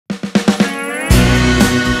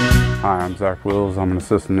Hi, I'm Zach Wills. I'm an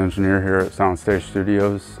assistant engineer here at Soundstage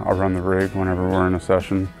Studios. I run the rig whenever we're in a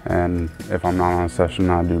session, and if I'm not on a session,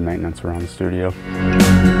 I do maintenance around the studio.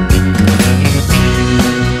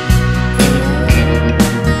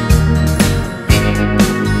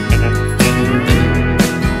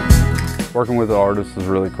 Working with the artists is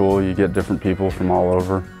really cool. You get different people from all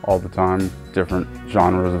over, all the time, different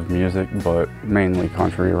genres of music, but mainly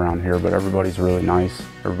country around here. But everybody's really nice.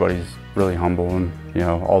 Everybody's really humble, and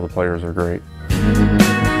all the players are great.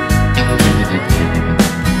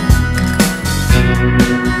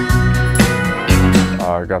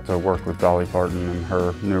 I got to work with Dolly Parton and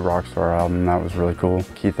her new Rockstar album. That was really cool.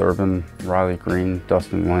 Keith Urban, Riley Green,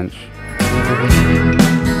 Dustin Lynch.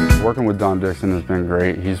 Working with Don Dixon has been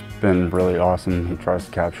great. He's been really awesome. He tries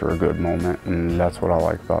to capture a good moment, and that's what I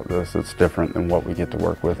like about this. It's different than what we get to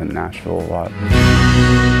work with in Nashville a lot.